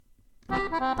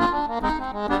Good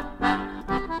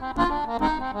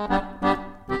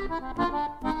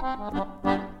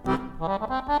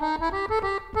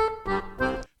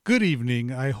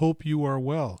evening. I hope you are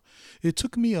well. It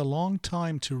took me a long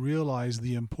time to realize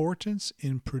the importance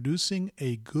in producing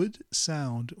a good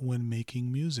sound when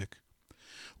making music.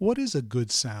 What is a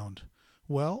good sound?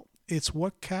 Well, it's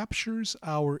what captures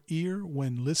our ear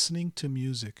when listening to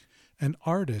music. An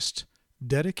artist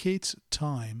dedicates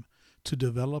time to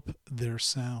develop their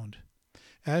sound.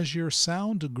 As your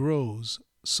sound grows,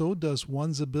 so does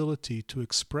one's ability to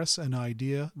express an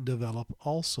idea develop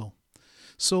also,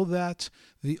 so that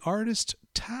the artist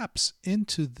taps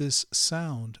into this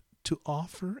sound to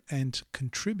offer and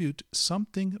contribute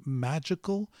something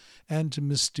magical and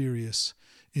mysterious,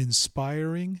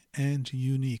 inspiring and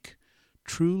unique,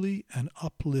 truly an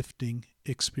uplifting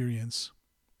experience.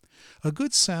 A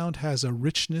good sound has a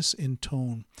richness in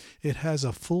tone. It has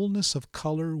a fullness of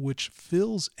color which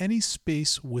fills any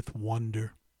space with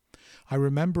wonder. I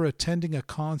remember attending a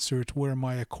concert where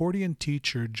my accordion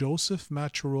teacher, Joseph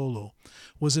Macharolo,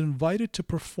 was invited to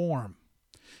perform.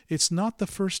 It's not the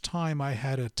first time I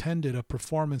had attended a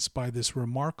performance by this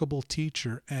remarkable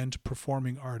teacher and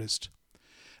performing artist.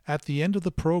 At the end of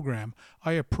the program,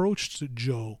 I approached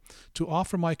Joe to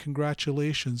offer my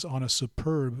congratulations on a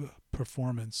superb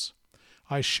performance.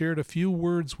 I shared a few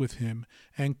words with him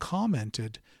and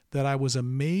commented that I was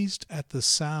amazed at the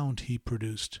sound he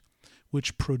produced,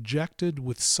 which projected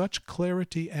with such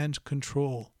clarity and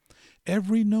control.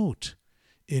 Every note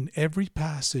in every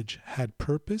passage had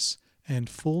purpose and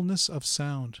fullness of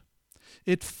sound.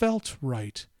 It felt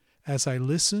right as I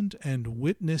listened and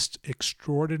witnessed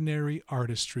extraordinary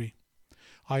artistry.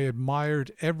 I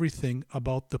admired everything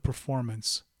about the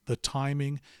performance, the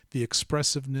timing, the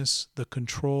expressiveness, the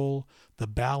control, the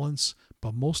balance,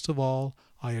 but most of all,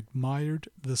 I admired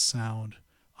the sound.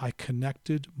 I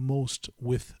connected most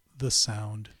with the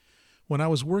sound. When I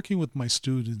was working with my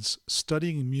students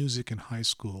studying music in high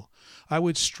school, I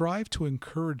would strive to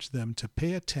encourage them to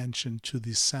pay attention to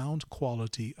the sound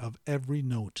quality of every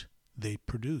note they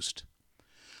produced.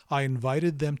 I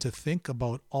invited them to think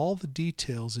about all the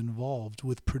details involved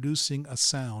with producing a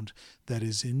sound that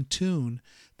is in tune,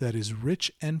 that is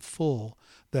rich and full,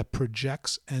 that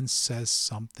projects and says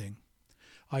something.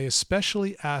 I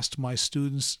especially asked my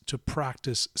students to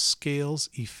practice scales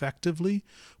effectively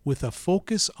with a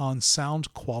focus on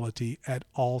sound quality at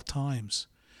all times.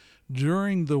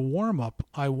 During the warm-up,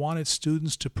 I wanted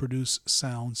students to produce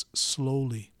sounds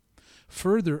slowly.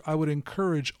 Further, I would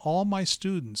encourage all my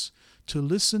students to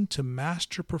listen to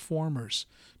master performers,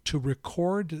 to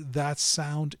record that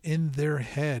sound in their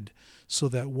head so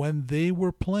that when they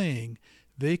were playing,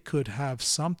 they could have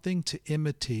something to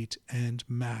imitate and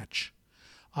match.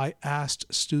 I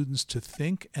asked students to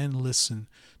think and listen,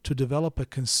 to develop a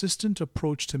consistent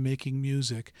approach to making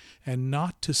music, and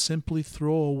not to simply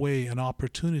throw away an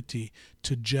opportunity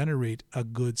to generate a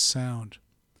good sound.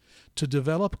 To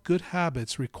develop good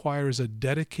habits requires a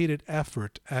dedicated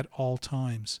effort at all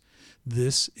times.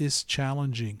 This is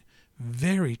challenging,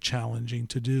 very challenging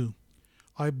to do.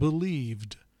 I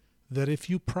believed that if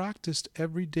you practiced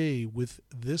every day with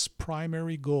this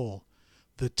primary goal,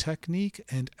 the technique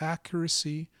and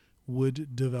accuracy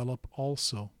would develop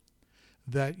also,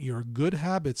 that your good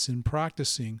habits in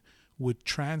practicing would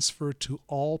transfer to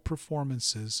all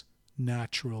performances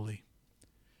naturally.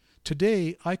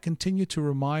 Today, I continue to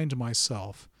remind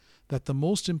myself that the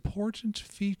most important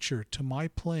feature to my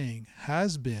playing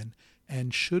has been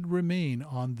and should remain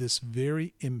on this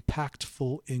very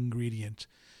impactful ingredient,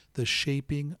 the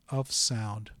shaping of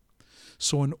sound.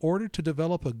 So in order to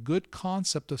develop a good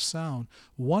concept of sound,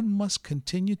 one must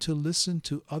continue to listen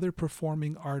to other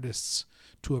performing artists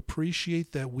to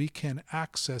appreciate that we can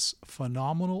access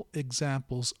phenomenal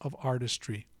examples of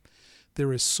artistry.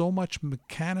 There is so much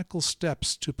mechanical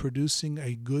steps to producing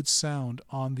a good sound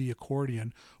on the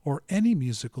accordion or any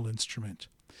musical instrument.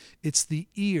 It's the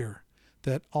ear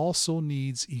that also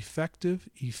needs effective,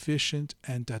 efficient,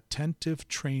 and attentive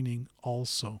training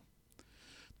also.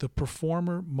 The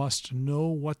performer must know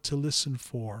what to listen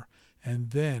for and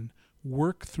then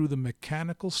work through the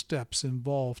mechanical steps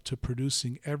involved to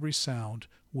producing every sound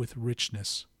with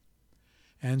richness.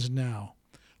 And now,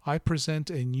 I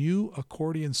present a new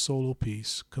accordion solo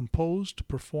piece composed,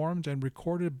 performed, and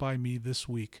recorded by me this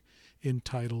week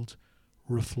entitled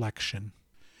Reflection.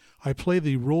 I play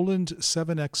the Roland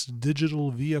 7X Digital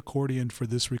V accordion for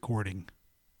this recording.